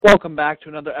Welcome back to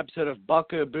another episode of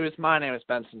Bucko Booth. My name is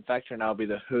Benson Fector, and I'll be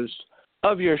the host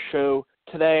of your show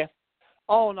today.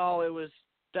 All in all, it was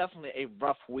definitely a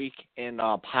rough week in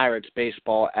Pirates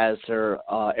baseball as their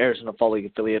Arizona Fall League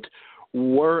affiliate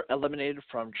were eliminated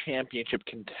from championship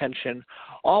contention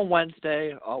on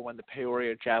Wednesday when the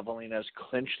Peoria Javelinas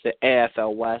clinched the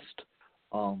AFL West.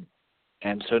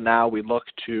 And so now we look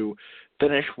to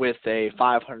finish with a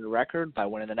 500 record by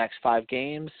winning the next 5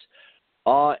 games.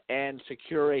 And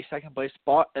secure a second-place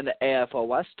spot in the AFL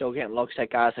West. Still getting looks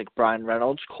at guys like Brian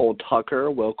Reynolds, Cole Tucker,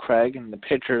 Will Craig, and the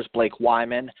pitchers Blake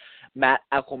Wyman, Matt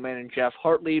Eckelman, and Jeff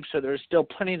Hartlieb. So there's still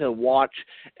plenty to watch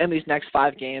in these next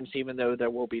 5 games, even though there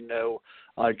will be no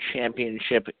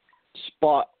championship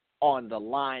spot on the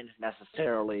line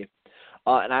necessarily.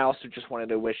 And I also just wanted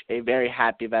to wish a very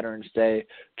happy Veterans Day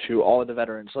to all of the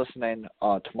veterans listening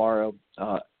tomorrow.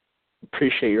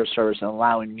 Appreciate your service and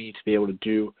allowing me to be able to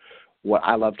do what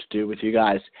I love to do with you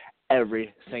guys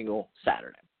every single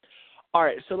Saturday. All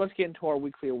right, so let's get into our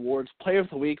weekly awards. Player of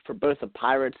the week for both the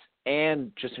Pirates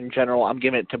and just in general, I'm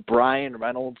giving it to Brian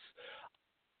Reynolds.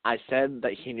 I said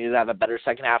that he needed to have a better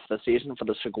second half of the season for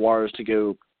the Saguaros to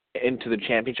go into the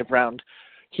championship round.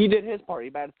 He did his part.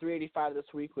 He batted .385 this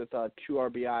week with 2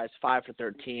 RBIs, 5 for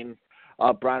 13.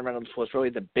 Brian Reynolds was really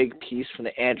the big piece from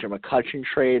the Andrew McCutchen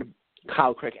trade.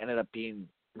 Kyle Crick ended up being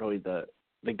really the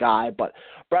guy, but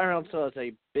Brian Reynolds still has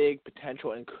a big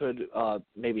potential and could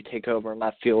maybe take over in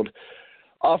left field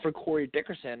for Corey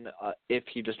Dickerson if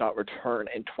he does not return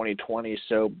in 2020.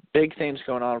 So big things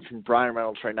going on from Brian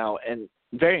Reynolds right now, and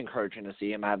very encouraging to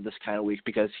see him have this kind of week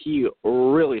because he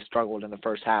really struggled in the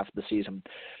first half of the season.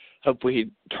 Hopefully he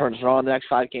turns it on the next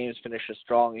 5 games, finishes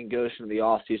strong, and goes into the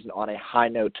offseason on a high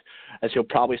note, as he'll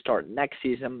probably start next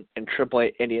season in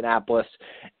AAA Indianapolis.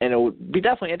 And it will be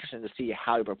definitely interesting to see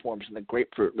how he performs in the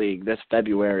Grapefruit League this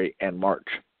February and March.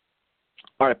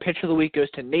 All right, pitch of the week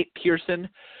goes to Nate Pearson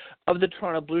of the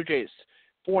Toronto Blue Jays.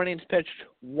 4 innings pitched,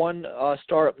 1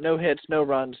 start, no hits, no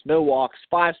runs, no walks,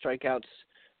 5 strikeouts.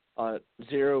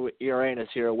 0 ERA and a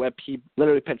 0 WHIP. He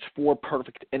literally pitched 4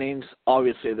 perfect innings.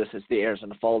 Obviously, this is the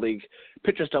Arizona Fall League.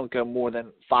 Pitchers don't go more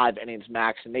than 5 innings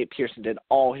max, and Nate Pearson did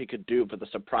all he could do for the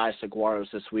surprise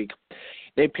Saguaros this week.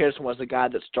 Nate Pearson was the guy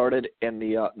that started in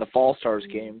the Fall Stars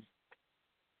game.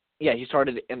 Yeah, he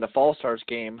started in the Fall Stars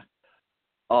game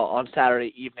on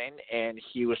Saturday evening, and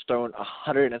he was thrown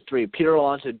 103. Peter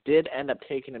Alonso did end up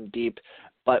taking him deep,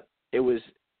 but it was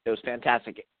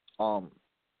fantastic.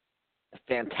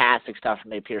 Fantastic stuff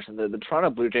from Nate Pearson. The Toronto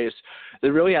Blue Jays, they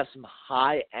really have some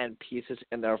high-end pieces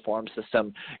in their farm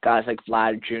system. Guys like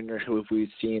Vlad Jr., who we've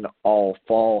seen all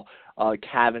fall.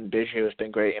 Kevin Biggio has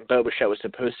been great. And Bo Bichette was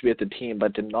supposed to be at the team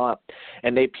but did not.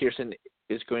 And Nate Pearson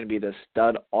is going to be the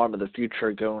stud arm of the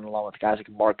future going along with guys like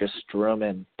Marcus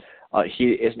Stroman.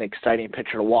 He is an exciting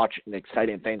pitcher to watch and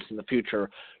exciting things in the future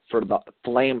for the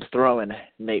flame-throwing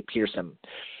Nate Pearson.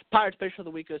 Pirates pitcher of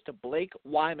the week goes to Blake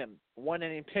Wyman. 1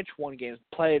 inning pitch, 1 game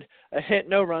played, a hit,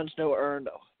 no runs, no earned,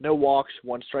 no walks,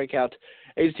 1 strikeout,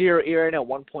 a 0 ERA and a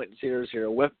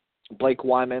 1.00 WHIP. Blake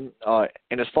Wyman,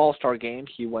 in his Fall Star game,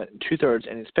 he went 2/3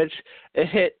 innings pitched, a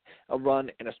hit, a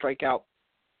run, and a strikeout.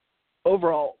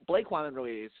 Overall, Blake Wyman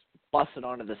really is busted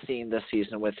onto the scene this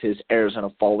season with his Arizona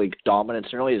Fall League dominance,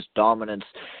 and really his dominance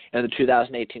in the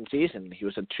 2018 season. He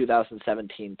was a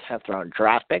 2017 10th-round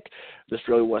draft pick. This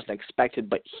really wasn't expected,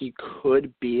 but he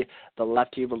could be the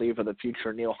lefty reliever the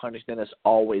future Neil Huntington has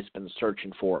always been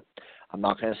searching for. I'm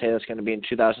not going to say that's going to be in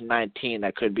 2019.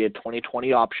 That could be a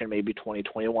 2020 option, maybe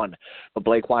 2021. But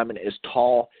Blake Wyman is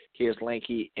tall, he is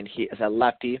lanky, and he is a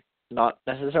lefty. Not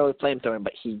necessarily flamethrowing,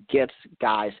 but he gets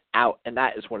guys out, and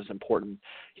that is what is important.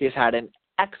 He has had an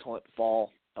excellent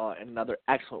fall and another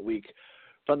excellent week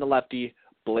from the lefty,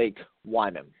 Blake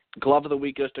Wyman. Glove of the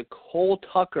week goes to Cole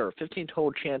Tucker. 15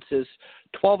 total chances,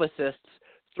 12 assists,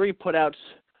 3 putouts,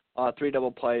 3 double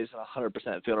plays, and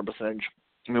 100% fielder percentage.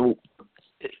 I mean,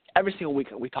 every single week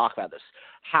we talk about this,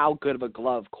 how good of a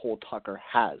glove Cole Tucker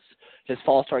has. His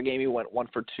Fall Star game, he went 1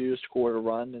 for 2, scored a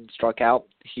run, and struck out.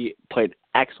 He played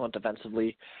excellent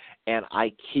defensively, and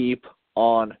I keep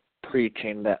on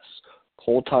preaching this.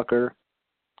 Cole Tucker,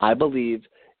 I believe,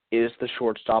 is the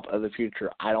shortstop of the future.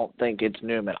 I don't think it's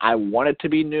Newman. I want it to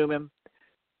be Newman,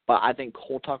 but I think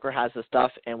Cole Tucker has the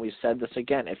stuff, and we've said this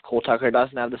again. If Cole Tucker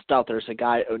doesn't have the stuff, there's a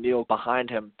guy, O'Neill, behind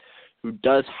him who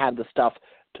does have the stuff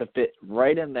to fit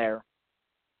right in there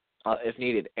if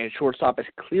needed. And shortstop is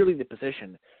clearly the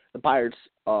position the Pirates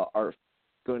are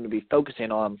going to be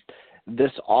focusing on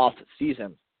this off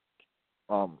season.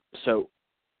 So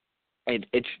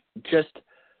it's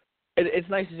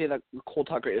nice to see that Cole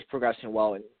Tucker is progressing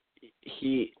well, and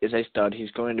he is a stud.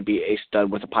 He's going to be a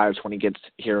stud with the Pirates when he gets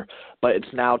here. But it's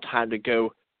now time to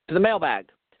go to the mailbag.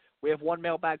 We have one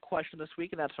mailbag question this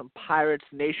week, and that's from Pirates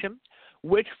Nation.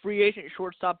 Which free agent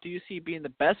shortstop do you see being the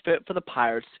best fit for the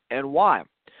Pirates, and why?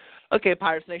 Okay,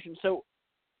 Pirates Nation. So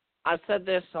I've said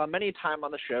this many times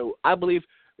on the show. I believe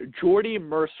Jordy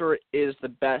Mercer is the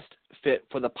best fit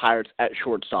for the Pirates at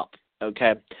shortstop.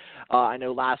 Okay, I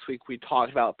know last week we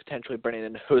talked about potentially bringing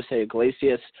in Jose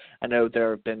Iglesias. I know there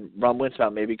have been rumblings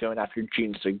about maybe going after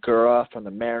Gene Segura from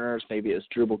the Mariners. Maybe it's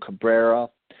Drupal Cabrera.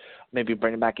 Maybe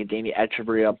bringing back a Danny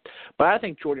Echeverria. But I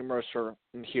think Jordy Mercer,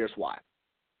 and here's why.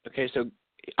 Okay, so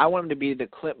I want him to be the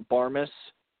Clint Barmas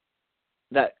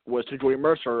that was to Jordy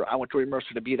Mercer. I want Jordy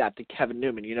Mercer to be that to Kevin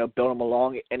Newman, build him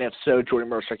along, and if so, Jordy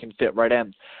Mercer can fit right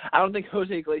in. I don't think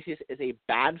Jose Iglesias is a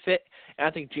bad fit, and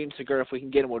I think Gene Segura, if we can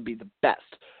get him, would be the best.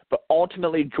 But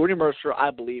ultimately, Jordy Mercer, I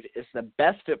believe, is the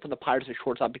best fit for the Pirates at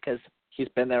shortstop because he's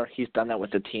been there, he's done that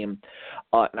with the team,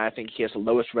 and I think he has the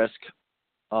lowest risk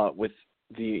with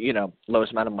the,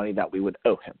 lowest amount of money that we would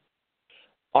owe him.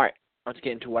 All right, let's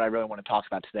get into what I really want to talk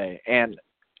about today. And,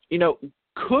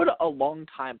 could a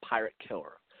longtime Pirate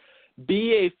killer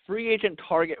be a free agent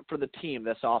target for the team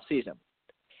this offseason?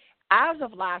 As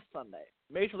of last Sunday,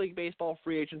 Major League Baseball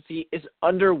free agency is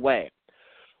underway.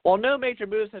 While no major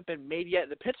moves have been made yet,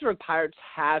 the Pittsburgh Pirates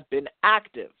have been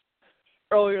active.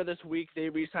 Earlier this week, they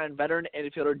re-signed veteran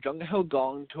infielder Jung-Ho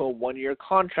Gong to a one-year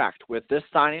contract. With this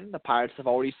signing, the Pirates have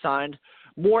already signed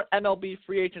more MLB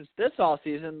free agents this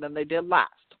offseason than they did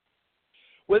last.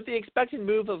 With the expected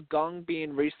move of Gong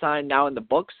being re-signed now in the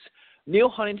books, Neil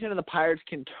Huntington and the Pirates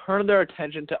can turn their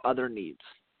attention to other needs.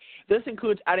 This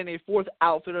includes adding a fourth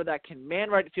outfielder that can man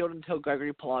right field until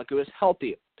Gregory Polanco is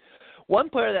healthy. One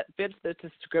player that fits this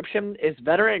description is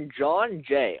veteran John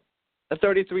Jay. The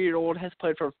 33-year-old has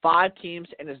played for 5 teams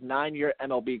in his 9-year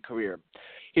MLB career.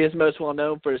 He is most well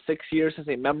known for his 6 years as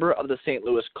a member of the St.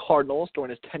 Louis Cardinals. During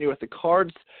his tenure with the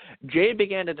Cards, Jay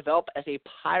began to develop as a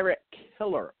Pirate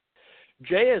killer.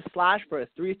 Jay is slashed for a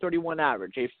 .331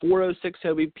 average, a .406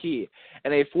 OBP,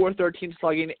 and a .413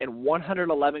 slugging in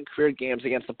 111 career games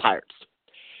against the Pirates.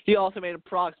 He also made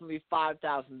approximately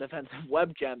 5,000 defensive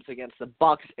web gems against the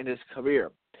Bucks in his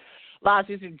career. Last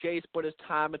season, Jay split his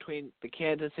time between the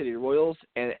Kansas City Royals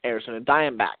and Arizona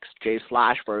Diamondbacks. Jay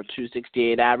slashed for a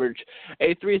 .268 average,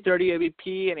 a .330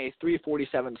 OBP, and a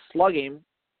 .347 slugging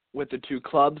with the two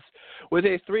clubs, with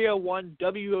a .301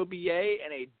 WOBA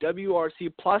and a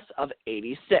WRC plus of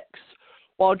 86.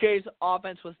 While Jay's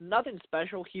offense was nothing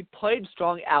special, he played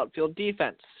strong outfield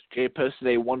defense. Jay posted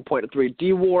a 1.3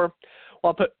 D-WAR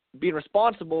while being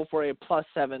responsible for a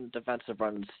 +7 defensive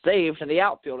runs saved in the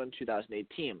outfield in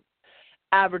 2018.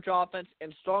 Average offense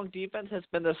and strong defense has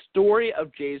been the story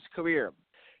of Jay's career.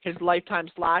 His lifetime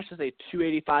slash is a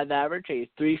 .285 average, a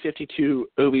 .352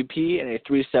 OBP, and a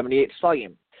 .378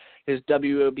 slugging. His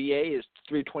WOBA is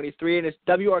 .323, and his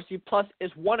WRC plus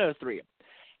is .103.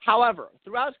 However,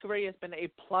 throughout his career, he has been a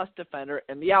plus defender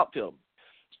in the outfield.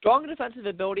 Strong defensive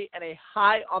ability and a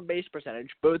high on-base percentage,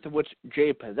 both of which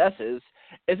Jay possesses,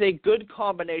 is a good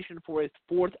combination for a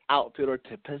fourth outfielder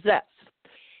to possess.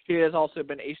 He has also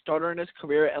been a starter in his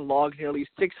career and logged nearly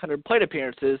 600 plate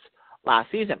appearances last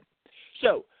season.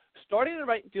 So, starting in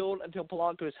right field until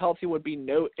Polanco is healthy would be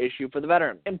no issue for the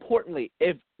veteran. Importantly,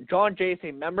 if John Jay is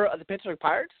a member of the Pittsburgh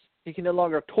Pirates, he can no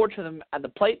longer torture them at the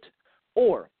plate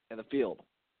or in the field.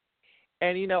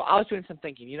 And, I was doing some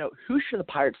thinking, who should the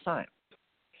Pirates sign?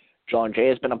 John Jay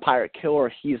has been a Pirate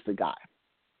killer. He's the guy.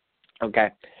 Okay?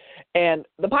 And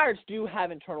the Pirates do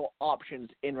have internal options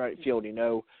in right field.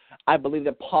 I believe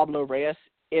that Pablo Reyes,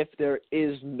 if there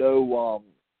is no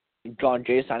John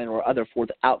Jay signing or other fourth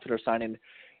outfielder signing,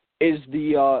 is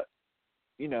the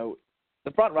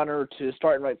front runner to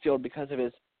start in right field because of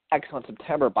his excellent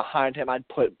September. Behind him, I'd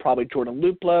put probably Jordan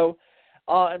Luplow,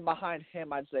 and behind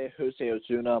him, I'd say Jose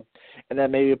Ozuna, and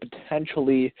then maybe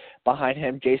potentially behind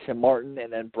him, Jason Martin,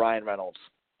 and then Brian Reynolds.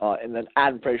 And then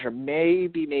Adam Frazier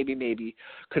maybe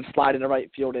could slide into right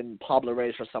field and Pablo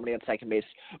Reyes for somebody at second base.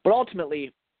 But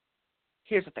ultimately,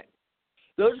 here's the thing.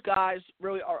 Those guys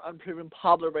really are unproven.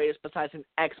 Pablo Reyes, besides an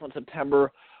excellent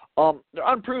September, they're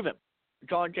unproven.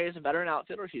 John Jay is a veteran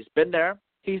outfielder. He's been there.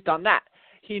 He's done that.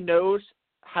 He knows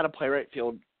how to play right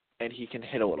field, and he can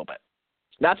hit a little bit.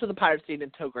 That's what the Pirates need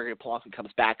until Gregory Polanco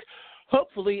comes back,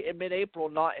 hopefully in mid-April,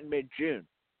 not in mid-June.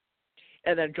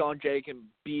 And then John Jay can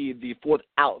be the fourth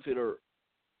outfielder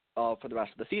for the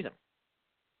rest of the season.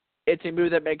 It's a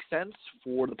move that makes sense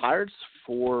for the Pirates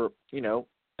for,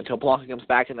 until Polanco comes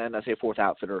back, and then as a fourth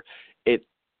outfielder, it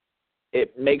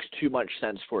makes too much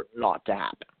sense for it not to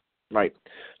happen. right?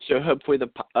 So hopefully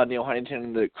the Neil Huntington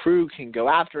and the crew can go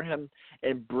after him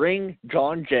and bring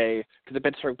John Jay to the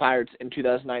Pittsburgh Pirates in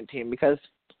 2019 because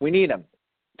we need him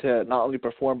to not only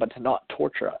perform but to not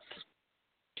torture us.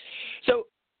 So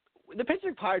the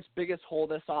Pittsburgh Pirates' biggest hole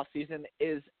this offseason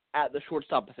is at the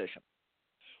shortstop position.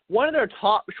 One of their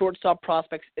top shortstop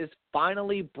prospects is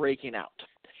finally breaking out.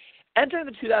 Entering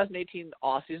the 2018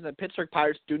 offseason, the Pittsburgh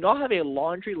Pirates do not have a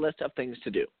laundry list of things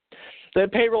to do. Their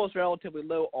payroll is relatively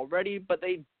low already, but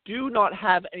they do not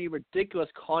have any ridiculous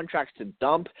contracts to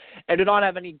dump and do not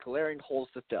have any glaring holes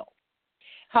to fill.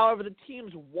 However, the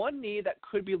team's one need that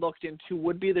could be looked into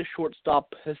would be the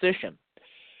shortstop position.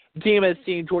 The team has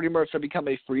seen Jordy Mercer become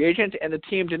a free agent, and the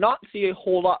team did not see a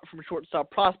whole lot from shortstop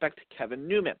prospect Kevin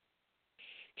Newman.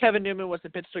 Kevin Newman was the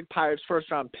Pittsburgh Pirates'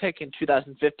 first-round pick in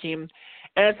 2015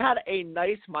 and has had a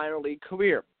nice minor league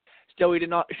career. Still, he did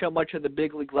not show much of the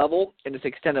big league level in his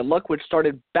extended look, which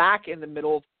started back in the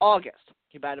middle of August.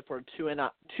 He batted for a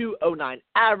 209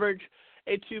 average,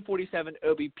 a 247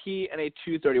 OBP, and a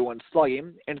 231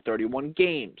 slugging in 31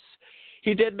 games.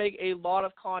 He did make a lot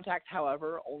of contact,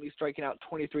 however, only striking out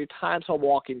 23 times while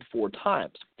walking 4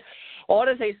 times. While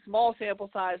it is a small sample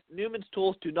size, Newman's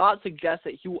tools do not suggest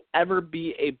that he will ever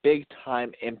be a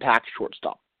big-time impact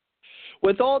shortstop.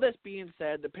 With all this being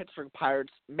said, the Pittsburgh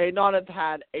Pirates may not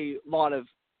have a lot of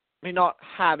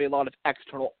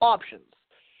external options.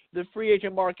 The free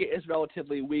agent market is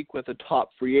relatively weak with the top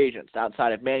free agents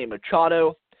outside of Manny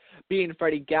Machado, being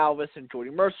Freddie Galvis and Jordy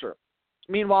Mercer.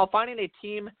 Meanwhile, finding a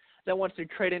team that wants to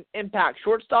trade an impact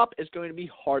shortstop is going to be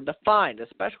hard to find,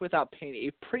 especially without paying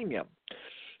a premium.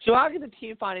 So how can the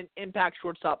team find an impact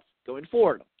shortstop going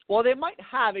forward? Well, they might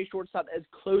have a shortstop as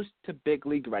close to big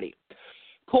league ready.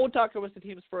 Cole Tucker was the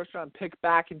team's first-round pick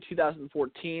back in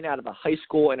 2014 out of a high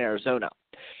school in Arizona.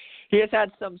 He has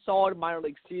had some solid minor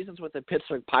league seasons with the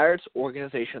Pittsburgh Pirates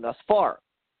organization thus far.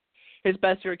 His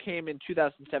best year came in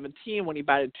 2017 when he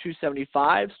batted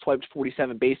 .275, swiped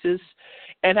 47 bases,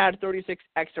 and had 36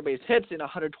 extra base hits in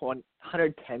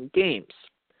 110 games.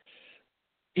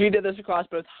 He did this across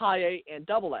both high A and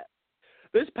double A.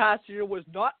 This past year was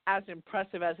not as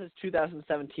impressive as his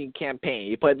 2017 campaign.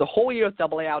 He played the whole year with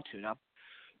double A Altoona.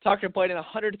 Tucker played in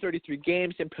 133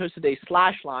 games and posted a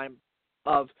slash line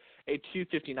of a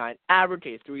 259 average,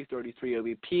 a 333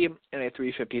 OBP, and a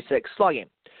 356 slugging,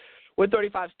 with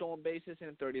 35 stolen bases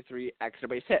and 33 extra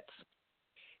base hits.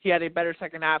 He had a better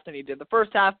second half than he did the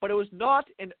first half, but it was not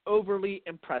an overly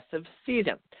impressive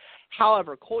season.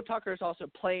 However, Cole Tucker is also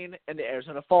playing in the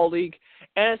Arizona Fall League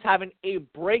and is having a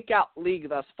breakout league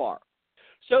thus far.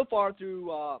 So far,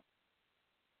 through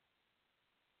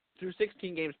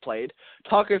 16 games played,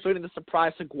 Tucker is leading the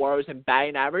surprise Saguaros in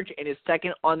batting average and is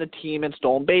second on the team in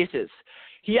stolen bases.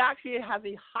 He actually has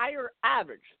a higher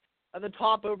average than the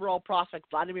top overall prospect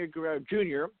Vladimir Guerrero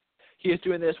Jr. He is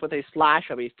doing this with a slash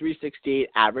of a 368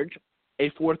 average, a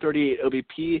 438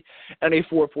 OBP, and a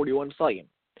 441 slugging,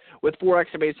 with 4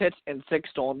 extra base hits and 6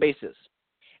 stolen bases.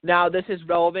 Now, this is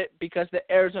relevant because the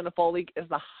Arizona Fall League is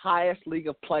the highest league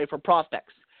of play for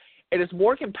prospects. It is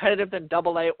more competitive than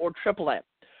AA or AAA.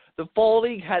 The Fall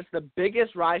League has the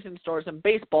biggest rising stars in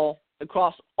baseball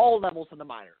across all levels in the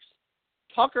minors.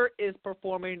 Tucker is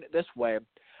performing this way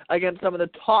against some of the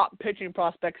top pitching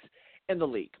prospects in the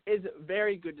league. It is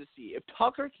very good to see. If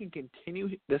Tucker can continue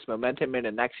this momentum into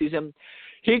next season,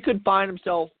 he could find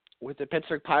himself with the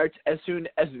Pittsburgh Pirates as soon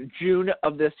as June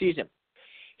of this season.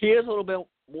 He is a little bit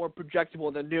more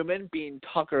projectable than Newman, being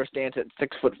Tucker stands at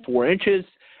 6'4"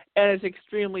 and is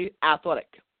extremely athletic.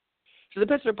 So the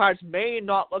Pittsburgh Pirates may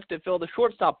not look to fill the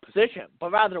shortstop position,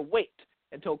 but rather wait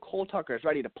until Cole Tucker is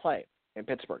ready to play in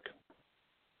Pittsburgh.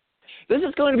 This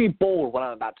is going to be bold, what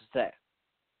I'm about to say.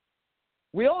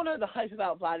 We all know the hype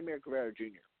about Vladimir Guerrero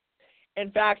Jr.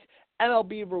 In fact,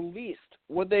 MLB released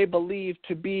what they believe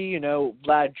to be,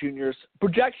 Vlad Jr.'s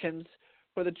projections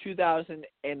for the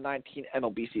 2019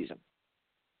 MLB season.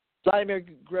 Vladimir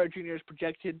Guerrero Jr. is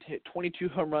projected to hit 22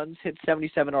 home runs, hit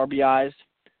 77 RBIs,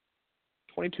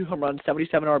 22 home runs,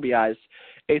 77 RBIs,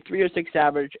 a 306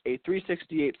 average, a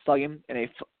 368 slugging, and a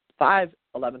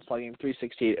 511 slugging,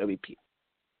 368 OBP.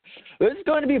 This is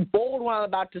going to be bold what I'm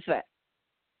about to say.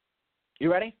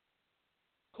 You ready?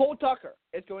 Cole Tucker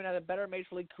is going to have a better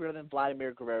Major League career than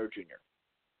Vladimir Guerrero Jr.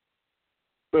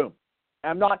 Boom.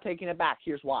 I'm not taking it back.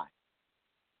 Here's why.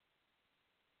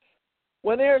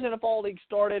 When the Arizona Fall League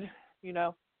started,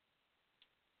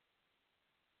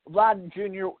 Vlad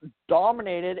Jr.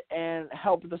 dominated and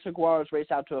helped the Saguaros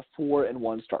race out to a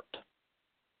 4-1 start.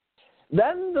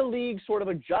 Then the league sort of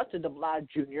adjusted to Vlad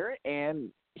Jr.,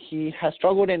 and he has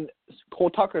struggled, and Cole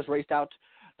Tucker's raced out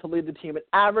to lead the team at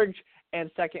average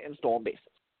and second in stolen bases.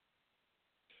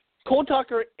 Cole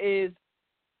Tucker is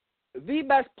the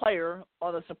best player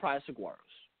on the surprise Saguaros.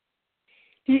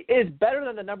 He is better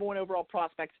than the number one overall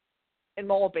prospect in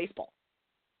all of baseball.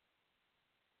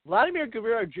 Vladimir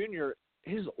Guerrero Jr.,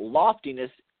 his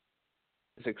loftiness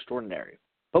is extraordinary.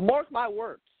 But mark my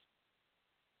words,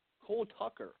 Cole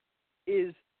Tucker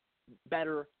is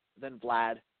better than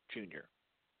Vlad Jr.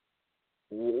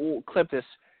 We'll clip this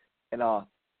and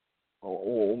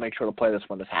we'll make sure to play this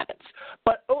when this happens.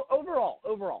 But overall,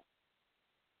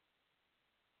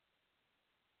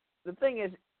 the thing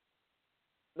is,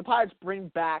 the Pirates bring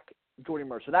back Jordy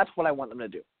Mercer. That's what I want them to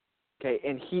do. Okay,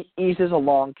 and he eases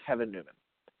along Kevin Newman.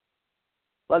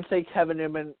 Let's say Kevin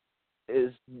Newman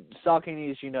is sucking.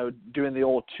 He's, doing the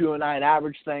old 209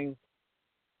 average thing,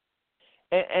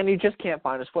 and he just can't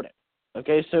find his footing.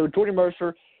 Okay, so Jordy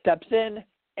Mercer steps in,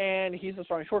 and he's the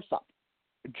starting shortstop.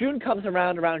 June comes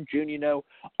around June,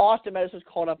 Austin Meadows was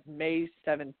called up May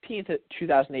 17th,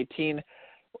 2018,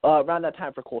 around that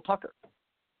time for Cole Tucker.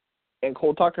 And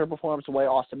Cole Tucker performs the way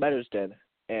Austin Meadows did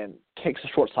and takes the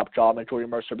shortstop job, and Jordy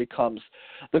Mercer becomes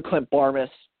the Clint Barnes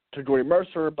to Jordy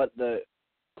Mercer, but the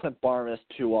Clint Barnes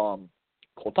to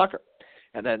Cole Tucker.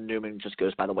 And then Newman just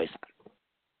goes by the wayside.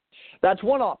 That's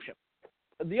one option.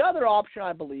 The other option,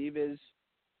 I believe, is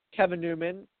Kevin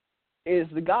Newman is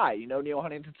the guy. Neil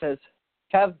Huntington says,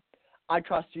 Kev, I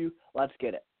trust you. Let's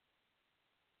get it.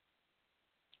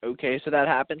 Okay, so that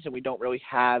happens, and we don't really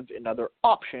have another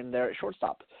option there at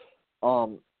shortstop.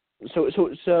 Kevin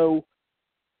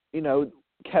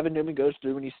Newman goes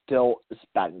through, and he's still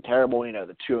batting terrible,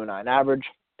 the 209 average.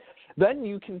 Then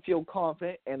you can feel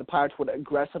confident, and the Pirates would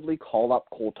aggressively call up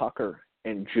Cole Tucker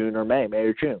in June or May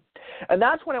or June. And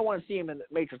that's when I want to see him in the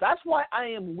majors. That's why I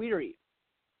am weary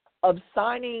of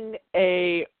signing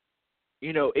a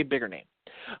bigger name.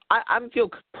 I feel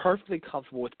perfectly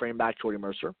comfortable with bringing back Jordy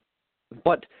Mercer,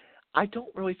 but I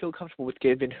don't really feel comfortable with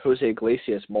giving Jose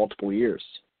Iglesias multiple years.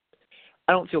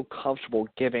 I don't feel comfortable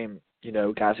giving,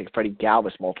 guys like Freddie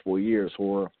Galvis multiple years,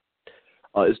 or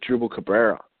Asdrubal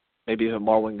Cabrera, maybe even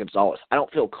Marwin Gonzalez. I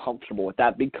don't feel comfortable with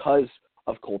that because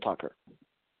of Cole Tucker.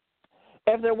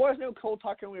 If there was no Cole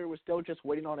Tucker and we were still just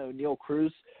waiting on O'Neal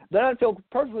Cruz, then I'd feel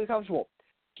perfectly comfortable.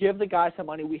 Give the guy some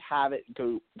money. We have it.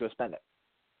 Go spend it.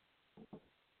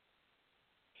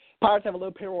 Pirates have a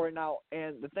low payroll right now,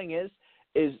 and the thing is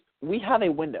we have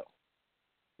a window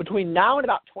between now and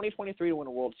about 2023 to win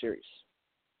a World Series.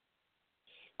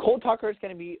 Cole Tucker is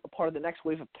going to be a part of the next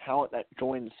wave of talent that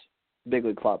joins the big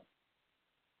league club.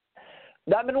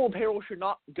 That minimal payroll should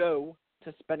not go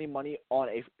to spending money on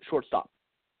a shortstop.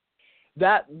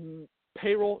 That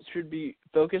payroll should be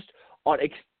focused on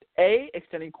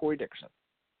extending Corey Dickerson.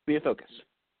 Be a focus.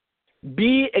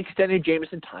 B, extending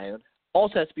Jameson Taillon.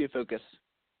 Also has to be a focus.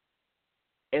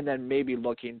 And then maybe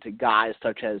looking to guys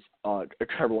such as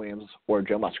Trevor Williams or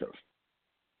Joe Musgrove.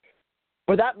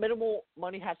 But that minimal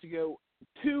money has to go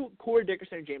to Corey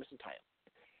Dickerson and Jameson Taillon.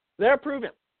 They're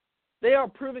proven. They are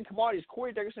proven commodities.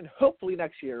 Corey Dickerson, hopefully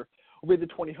next year, will be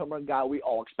the 20-home run guy we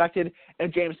all expected,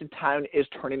 and Jameson Taillon is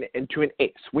turning it into an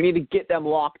ace. We need to get them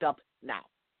locked up now.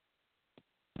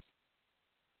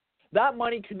 That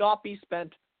money could not be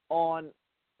spent on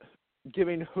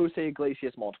giving Jose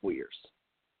Iglesias multiple years.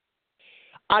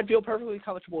 I'd feel perfectly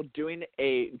comfortable doing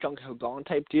a Junko Gong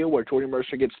type deal where Jordy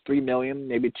Mercer gets $3 million,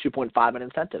 maybe $2.5 million in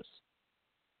incentives.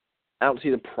 I don't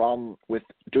see the problem with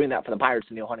doing that for the Pirates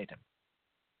and Neil Huntington.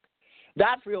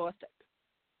 That's realistic.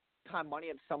 Time money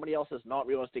at somebody else is not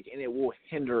realistic, and it will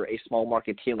hinder a small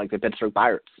market team like the Pittsburgh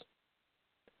Pirates.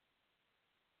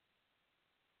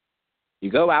 You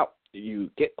go out, you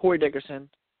get Corey Dickerson,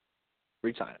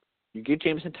 re-sign him. You get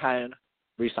Jameson Taillon,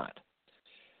 re-signed.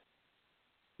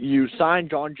 You sign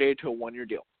John Jay to a one-year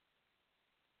deal.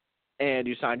 And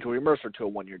you sign Jordy Mercer to a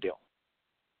one-year deal.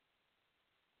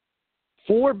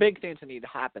 4 big things that need to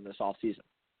happen this offseason.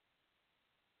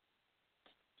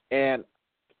 And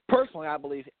personally, I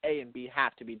believe A and B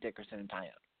have to be Dickerson and Taillon.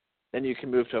 Then you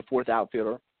can move to a 4th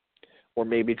outfielder or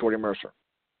maybe Jordy Mercer.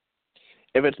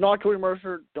 If it's not Jordy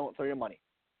Mercer, don't throw your money.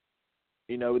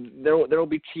 There will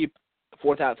be cheap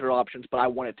 4th outfielder options, but I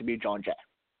want it to be John Jay.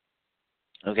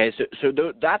 Okay, so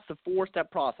that's the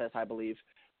 4-step process, I believe,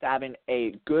 to having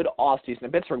a good offseason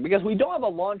in Pittsburgh, because we don't have a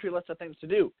laundry list of things to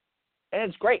do, and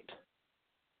it's great.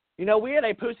 We had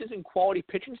a postseason quality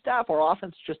pitching staff. Our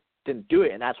offense just didn't do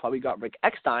it, and that's why we got Rick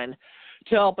Eckstein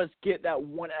to help us get that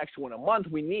one extra win a month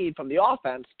we need from the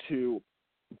offense to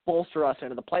bolster us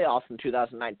into the playoffs in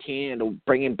 2019 and to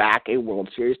bringing back a World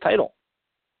Series title.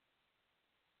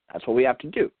 That's what we have to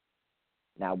do.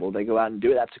 Now, will they go out and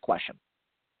do it? That's a question.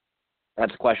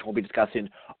 That's a question we'll be discussing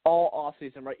all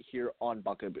offseason right here on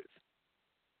Bucko Booth.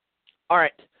 All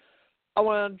right. I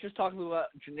want to just talk a little about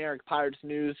generic Pirates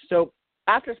news. So,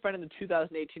 after spending the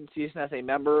 2018 season as a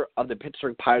member of the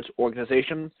Pittsburgh Pirates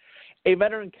organization, a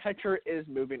veteran catcher is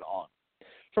moving on.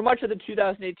 For much of the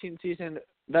 2018 season,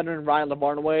 veteran Ryan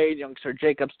LaVarnway and youngster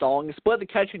Jacob Stallings split the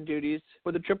catching duties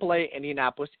for the AAA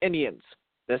Indianapolis Indians.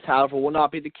 This, however, will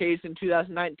not be the case in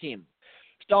 2019.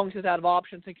 Stallings is out of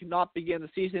options and cannot begin the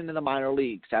season in the minor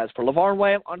leagues. As for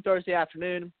LaVarnway, on Thursday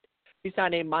afternoon, he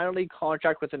signed a minor league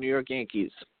contract with the New York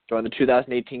Yankees. During the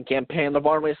 2018 campaign,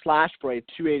 LaVarnway slashed for a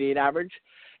 .288 average,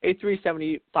 a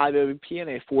 .375 OBP, and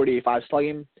a .485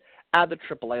 slugging at the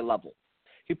AAA level.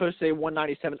 He posted a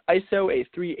 .197 ISO, a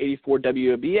 .384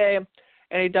 WOBA,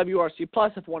 and a WRC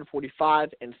plus of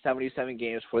 145 in 77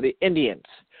 games for the Indians.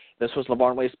 This was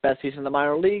LaVarnway's best season in the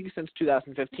minor league since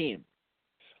 2015.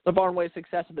 LaVarnway's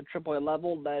success at the AAA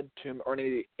level led to him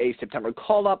earning a September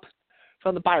call-up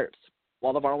from the Pirates.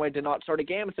 While LaVarnway did not start a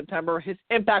game in September, his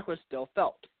impact was still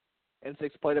felt. In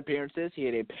 6 plate appearances, he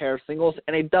had a pair of singles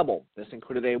and a double. This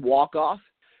included a walk-off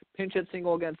pinch hit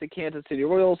single against the Kansas City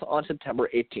Royals on September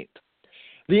 18th.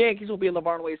 The Yankees will be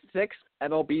LaVarnway's 6th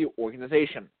MLB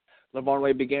organization.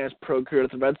 LaVarnway began his pro career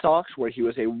with the Red Sox, where he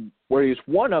was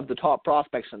one of the top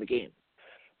prospects in the game.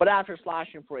 But after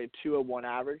slashing for a .201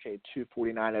 average, a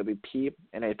 .249 OBP,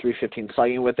 and a .315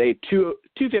 slugging with a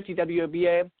 .250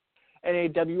 WOBA and a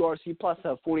WRC plus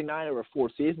of 49 over 4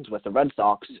 seasons with the Red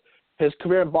Sox, his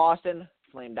career in Boston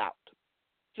flamed out.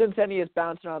 Since then, he has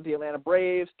bounced around the Atlanta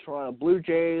Braves, Toronto Blue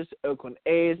Jays, Oakland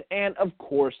A's, and, of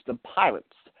course, the Pirates.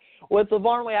 With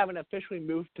LaVarnway having officially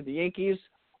moved to the Yankees,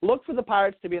 look for the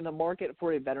Pirates to be in the market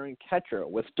for a veteran catcher.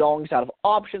 With Stallings out of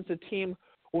options, the team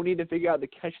will need to figure out the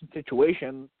catching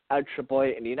situation at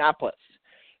AAA Indianapolis.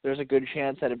 There's a good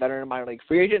chance that a veteran minor league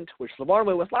free agent, which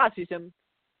LaVarnway was last season,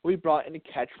 will be brought in to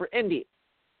catch for Indy.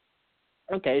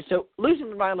 Okay, so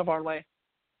losing Ryan LaVarnway,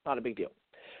 not a big deal.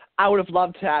 I would have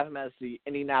loved to have him as the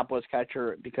Indianapolis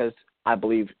catcher because I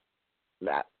believe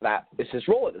that is his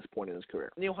role at this point in his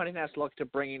career. Neil Huntington has to look to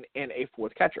bringing in a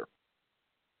 4th catcher.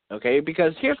 Okay,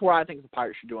 because here's where I think the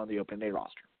Pirates should do on the opening day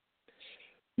roster.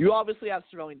 You obviously have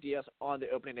Sterling Diaz on the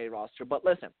opening day roster, but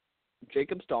listen,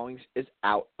 Jacob Stallings is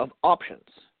out of options.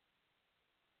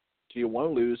 Do you want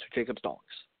to lose Jacob Stallings?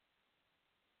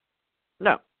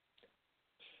 No.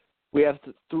 We have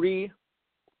 3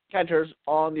 catchers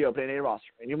on the opening day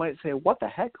roster. And you might say, what the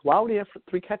heck? Why would he have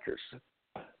 3 catchers?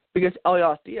 Because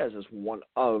Elias Diaz is one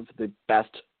of the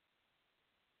best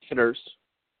hitters.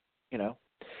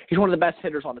 He's one of the best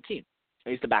hitters on the team.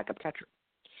 He's the backup catcher.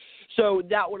 So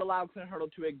that would allow Clint Hurdle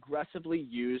to aggressively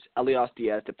use Elias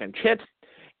Diaz to pinch hit.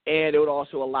 And it would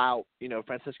also allow,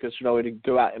 Francisco Cervelli to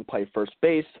go out and play first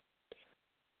base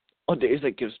on days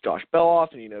that gives Josh Bell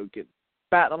off and, get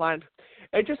bat in the line.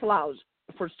 It just allows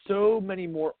for so many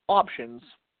more options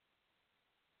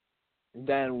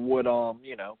than would,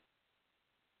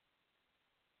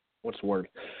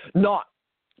 not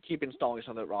keeping Stallings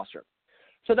on the roster.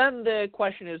 So then the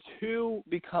question is, who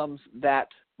becomes that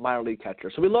minor league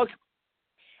catcher? So we look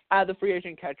at the free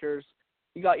agent catchers.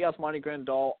 You got Yasmani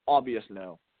Grandal, obvious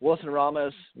no. Wilson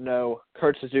Ramos, no.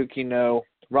 Kurt Suzuki, no.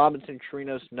 Robinson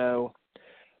Chirinos, no.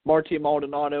 Marty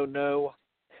Maldonado, no.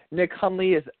 Nick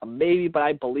Hundley is a maybe, but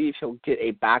I believe he'll get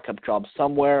a backup job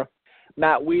somewhere.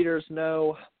 Matt Wieters,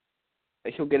 no.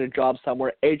 He'll get a job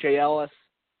somewhere. A.J. Ellis,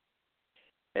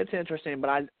 it's interesting, but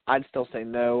I'd still say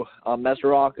no.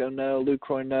 Mesoraco, no.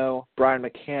 Lucroy, no. Brian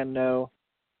McCann, no.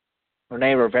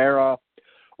 Rene Rivera.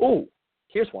 Oh,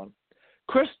 here's one.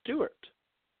 Chris Stewart.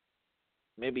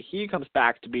 Maybe he comes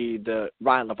back to be the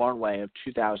Ryan LaVarnway of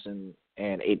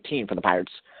 2018 for the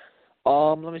Pirates.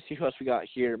 Let me see who else we got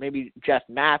here. Maybe Jeff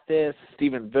Mathis,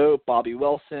 Stephen Vogt, Bobby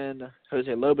Wilson, Jose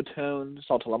Lobaton,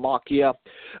 Salta Lamacchia.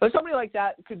 Somebody like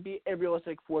that could be a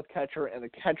realistic 4th catcher and the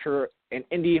catcher in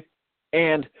Indy.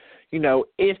 And,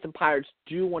 if the Pirates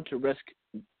do want to risk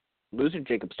losing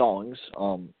Jacob Stallings,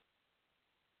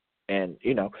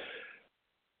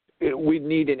 we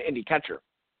need an Indy catcher.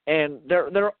 And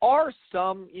there are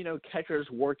some, catchers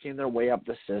working their way up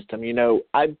the system.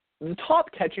 The top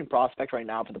catching prospect right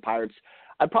now for the Pirates,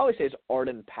 I'd probably say is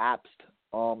Arden Pabst.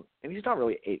 And he's not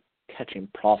really a catching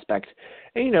prospect.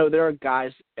 And, there are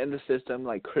guys in the system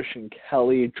like Christian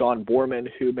Kelly, John Borman,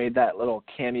 who made that little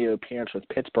cameo appearance with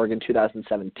Pittsburgh in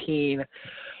 2017.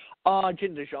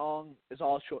 Jin DeJong is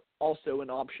also an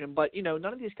option. But, none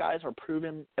of these guys are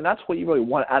proven. And that's what you really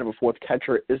want out of a 4th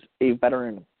catcher is a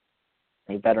veteran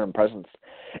presence.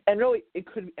 And really, it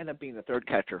could end up being the 3rd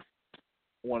catcher,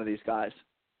 one of these guys.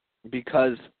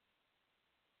 Because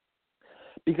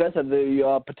of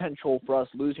the potential for us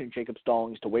losing Jacob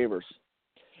Stallings to waivers.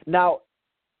 Now,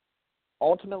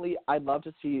 ultimately, I'd love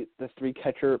to see the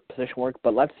 3-catcher position work,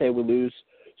 but let's say we lose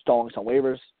Stallings on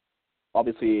waivers.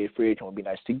 Obviously, a free agent would be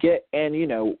nice to get, and,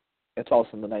 it's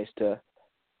also nice to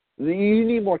 – you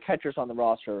need more catchers on the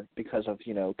roster because of,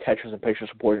 catchers and pitchers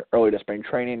reporting early to spring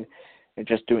training and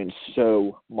just doing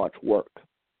so much work.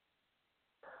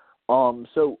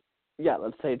 So, yeah,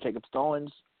 let's say Jacob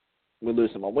Stallings, we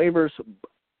lose him on waivers.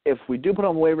 If we do put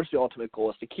him on waivers, the ultimate goal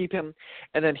is to keep him,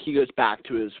 and then he goes back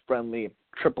to his friendly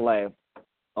AAA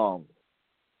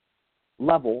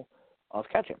level of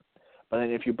catching. But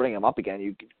then if you bring him up again,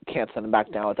 you can't send him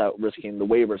back down without risking the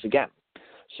waivers again.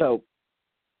 So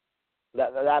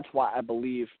that's why I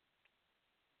believe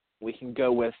we can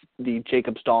go with the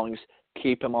Jacob Stallings,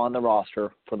 keep him on the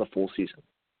roster for the full season.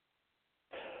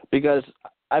 Because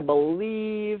I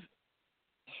believe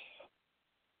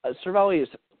Cervelli is,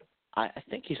 I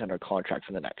think he's under contract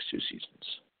for the next 2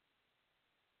 seasons.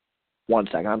 1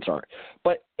 second, I'm sorry.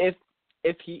 But if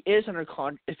he is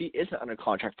if he isn't under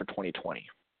contract for 2020,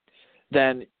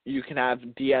 then you can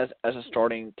have Diaz as a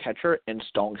starting catcher and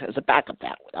Stallings as a backup.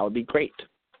 That would be great.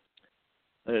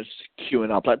 Let's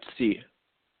queuing up. Let's see.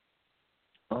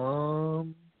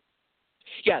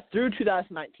 Yeah, through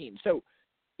 2019. So,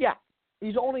 yeah,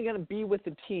 he's only going to be with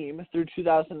the team through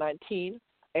 2019,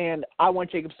 and I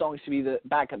want Jacob Stallings to be the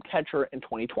backup catcher in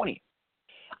 2020.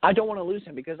 I don't want to lose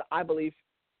him because I believe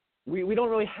we don't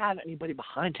really have anybody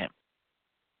behind him.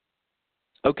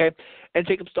 Okay? And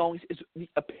Jacob Stallings is the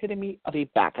epitome of a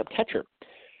backup catcher.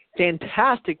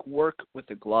 Fantastic work with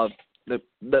the glove. The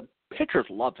pitchers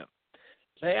love him.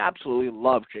 They absolutely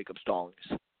love Jacob Stallings.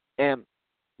 And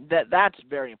that's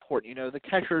very important. The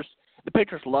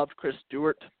pitchers loved Chris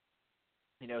Stewart,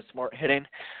 smart hitting.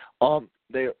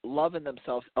 They're loving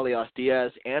themselves Elias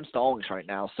Diaz and Stallings right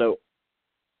now. So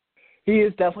he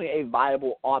is definitely a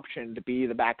viable option to be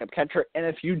the backup catcher. And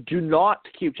if you do not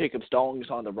keep Jacob Stallings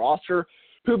on the roster,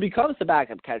 who becomes the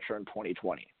backup catcher in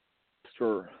 2020?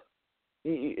 Sure.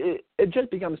 It just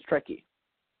becomes tricky.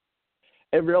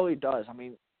 It really does. I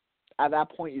mean, at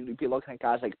that point, you'd be looking at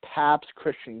guys like Paps,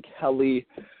 Christian Kelly,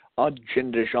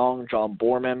 Jin DeJong, John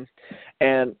Borman.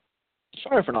 And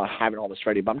sorry for not having all this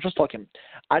ready, but I'm just looking.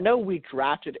 I know we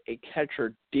drafted a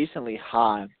catcher decently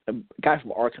high, a guy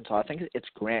from Arkansas. I think it's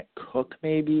Grant Cook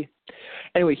maybe.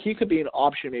 Anyway, he could be an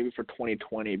option maybe for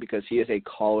 2020 because he is a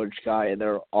college guy, and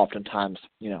they're oftentimes,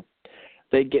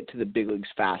 they get to the big leagues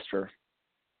faster.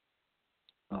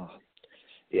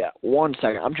 Yeah, 1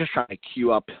 second. I'm just trying to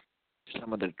queue up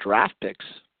some of the draft picks.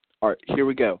 All right, here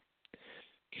we go.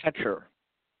 Catcher.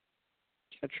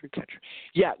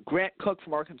 Yeah, Grant Cook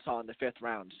from Arkansas in the 5th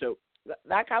round. So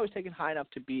that guy was taken high enough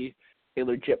to be a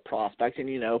legit prospect. And,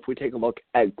 if we take a look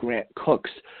at Grant Cook's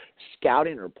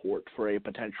scouting report for a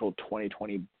potential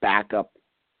 2020 backup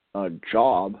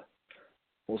job,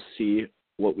 we'll see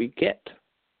what we get.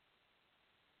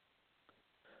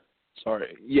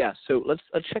 Sorry. Yeah, so let's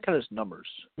check out his numbers.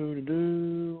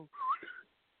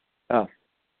 Oh.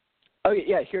 Okay,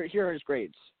 yeah, here are his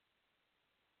grades.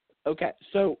 Okay,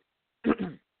 so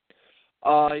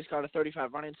he's got a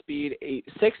 35 running speed, a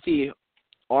 60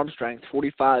 arm strength,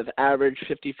 45 average,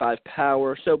 55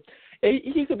 power. So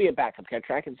he could be a backup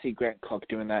catcher. I can see Grant Cook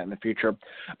doing that in the future.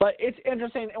 But it's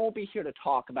interesting, and we'll be here to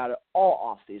talk about it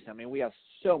all offseason. I mean, we have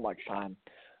so much time.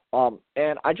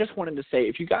 And I just wanted to say,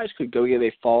 if you guys could go give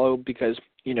a follow, because,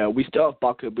 we still have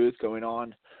Bucko Booth going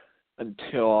on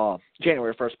until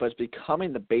January 1st, but it's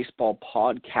becoming the Baseball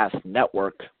Podcast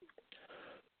Network.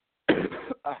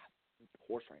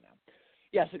 Hoarse right now.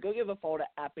 Yeah, so go give a follow to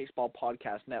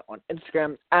 @BaseballPodcastNet on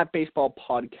Instagram,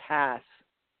 @BaseballPodcast,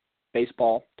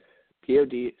 Baseball,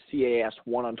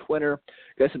 PODCAS1 on Twitter.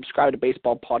 Go subscribe to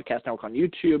Baseball Podcast Network on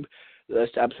YouTube. This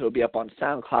episode will be up on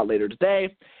SoundCloud later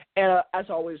today. And as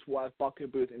always, we'll have Bucko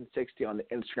Booth and 60 on the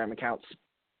Instagram accounts.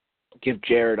 Give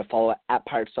Jared a follow at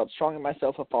Pirates Self Strong and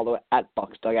myself a follow at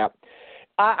Bucks Dugout.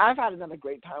 I've had another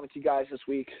great time with you guys this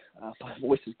week. My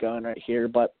voice is going right here,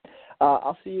 but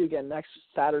I'll see you again next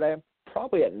Saturday,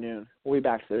 probably at noon. We'll be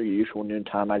back to their usual noon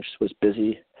time. I just was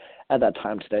busy at that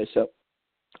time today. So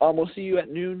we'll see you at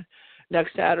noon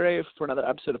next Saturday for another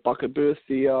episode of Bucko Booth.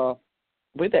 The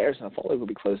Arizona Fall League will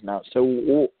be closing out. So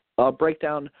we'll break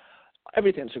down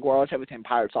everything Saguaros, everything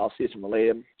Pirates all-season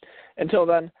related. Until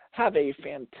then, have a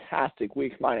fantastic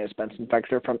week. My name is Benson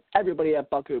Fexter from everybody at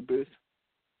Bucko Booth.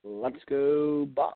 Let's go, Bucks.